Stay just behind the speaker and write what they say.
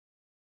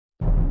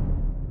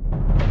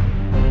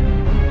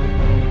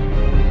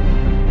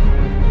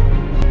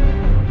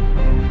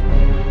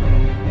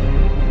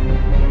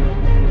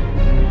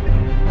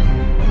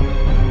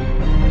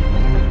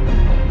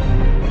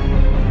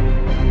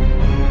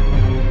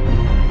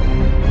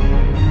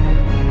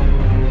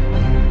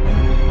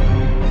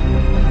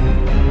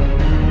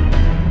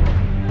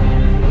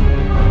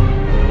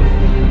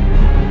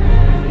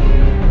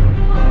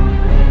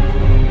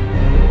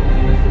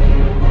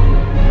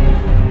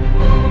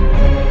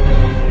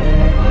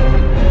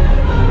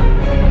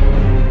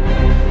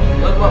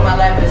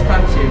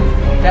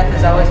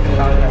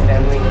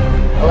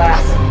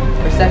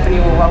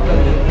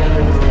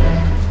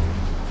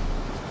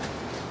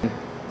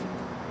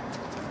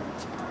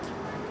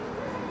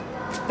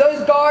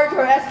Those guards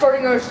are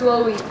escorting her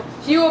slowly.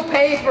 She will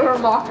pay for her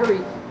mockery.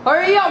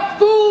 Hurry up,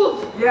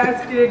 fools!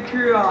 Yes, kid,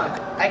 Creon.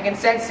 I can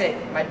sense it.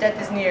 My death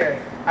is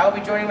near. I will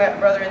be joining my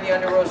brother in the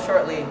underworld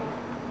shortly.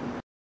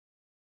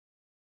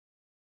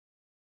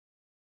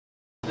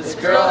 This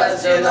girl has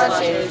still not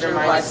changed her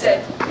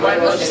mindset.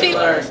 When will she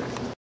learn?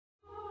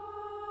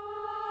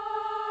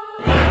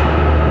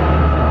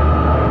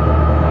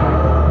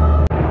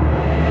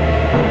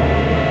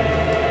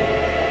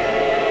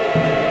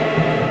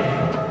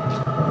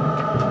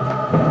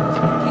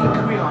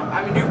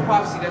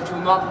 That you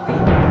will not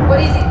believe. What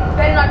is it?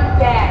 Better not be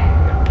bad.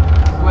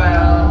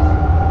 Well,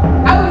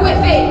 Out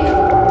with it!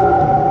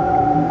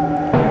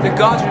 the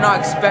gods are not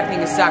expecting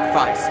a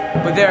sacrifice,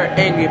 but they are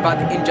angry about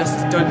the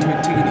injustice done to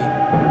Antigone.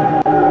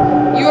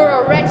 You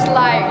are a wretched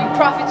liar. You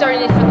prophets are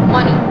in it for the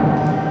money.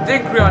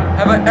 Think, Creon,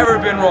 have I ever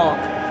been wrong?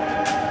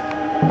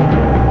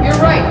 You're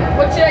right.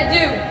 What should I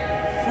do?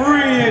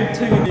 Free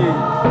Antigone!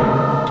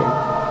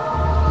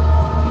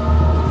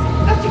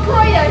 That's a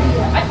great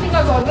idea. I think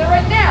I'll go there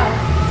right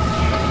now.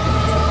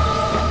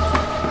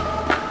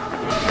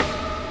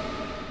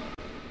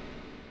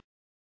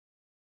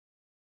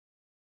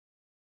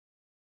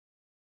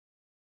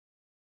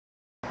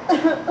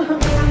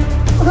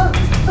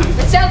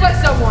 It sounds like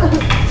someone.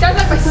 Sounds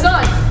like my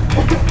son.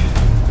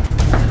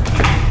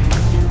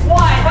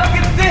 Why? How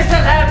could this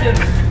have happened?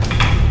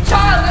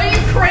 Child, are you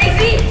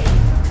crazy?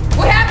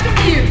 What happened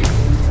to you?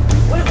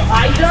 What have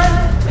I done?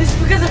 This is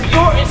because of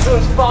your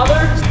insolence,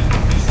 father.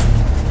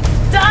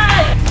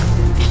 Die!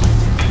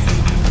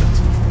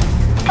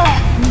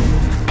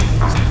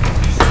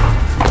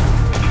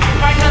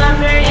 If I cannot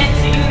marry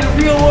Antigone in the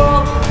real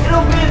world,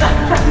 it'll be in the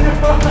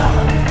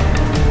underworld.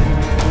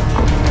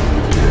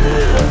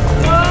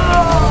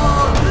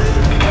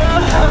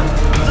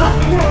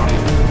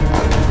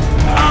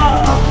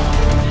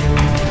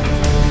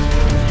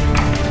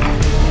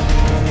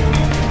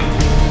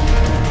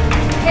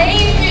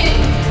 Amy!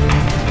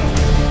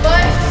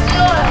 My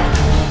son!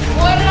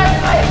 What have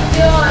I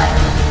done?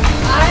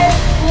 I've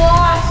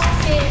lost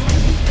him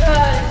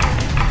because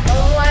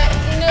of my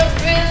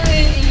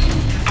inability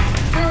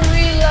to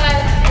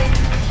realize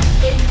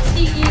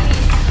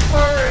Antigone's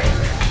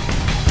courage.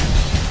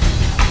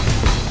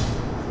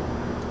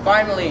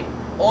 Finally,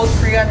 old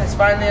Creon has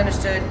finally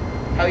understood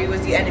how he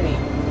was the enemy,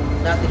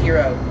 not the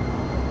hero.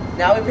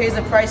 Now he pays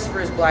the price for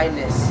his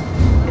blindness.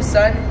 His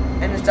son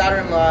and his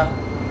daughter-in-law,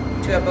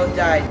 two have both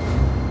died.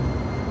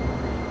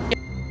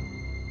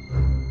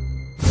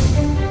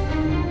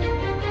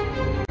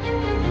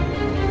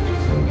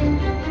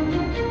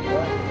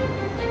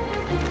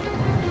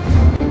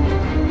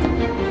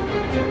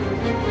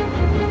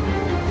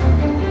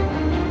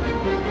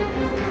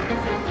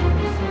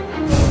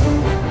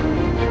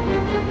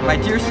 My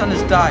dear son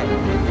has died.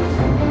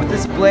 With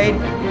this blade,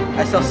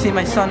 I shall see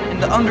my son in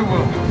the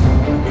underworld.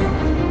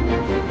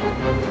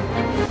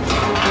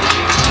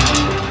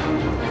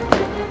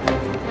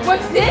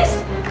 What's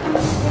this?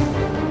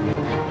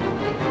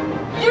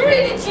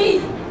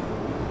 Eurydice!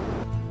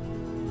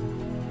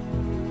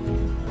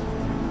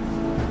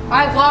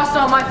 I've lost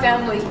all my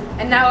family,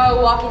 and now I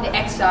will walk into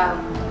exile.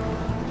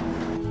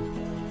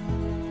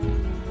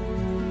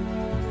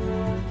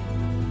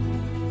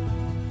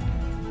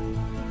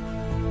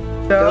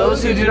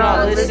 Those who do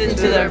not listen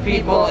to their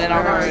people and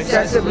are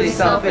excessively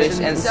selfish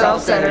and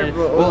self-centered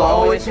will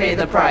always pay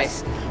the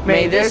price.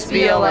 May this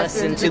be a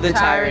lesson to the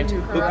tyrant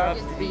who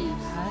corrupts thieves.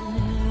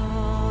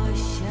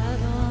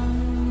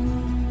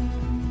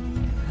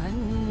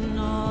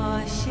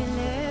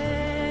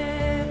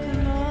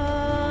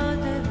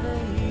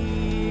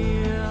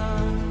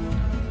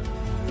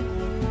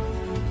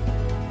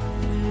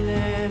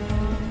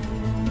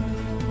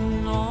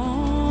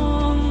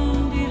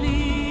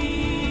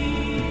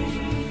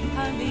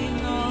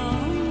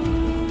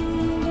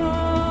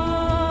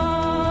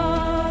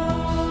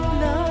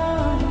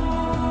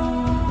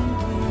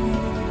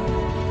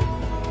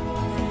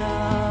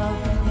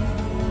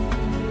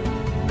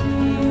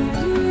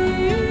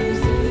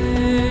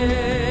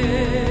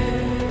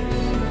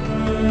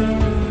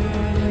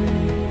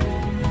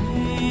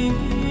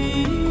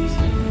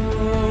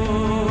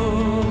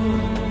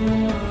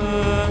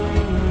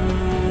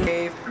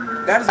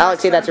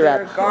 Alex, say that's a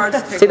wrap.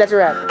 Say that's a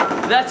wrap.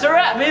 That's a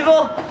wrap,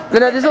 people!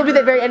 No, this will be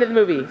the very end of the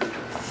movie.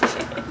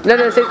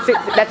 No, say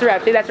that's a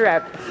wrap. Say that's a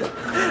wrap.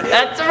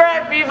 That's a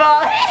wrap,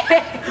 people!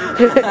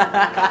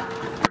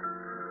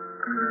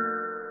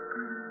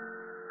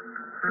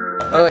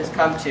 Oh, it's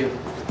come to.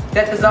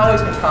 Death has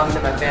always been common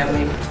in my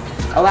family.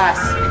 Alas.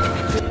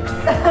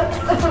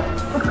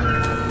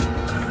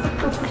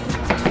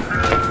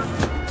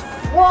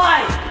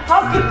 Why?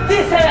 How could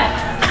this have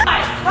happened?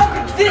 Why? How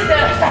could this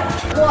have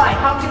happened? Why?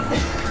 How could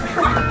this...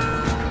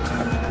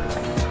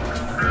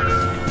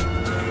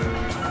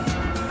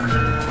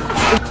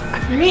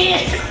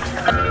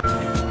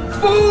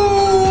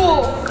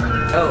 Fool!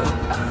 Oh.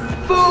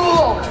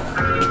 Fool!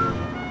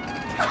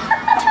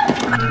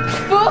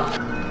 Fool!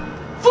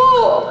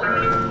 Fool!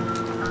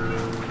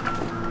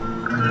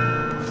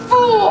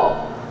 Fool!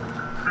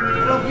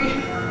 It'll be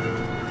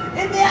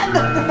in the Keep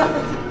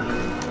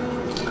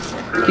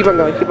on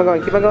going, keep on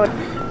going, keep on going.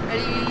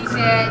 Ready,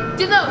 set,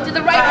 to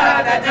the right.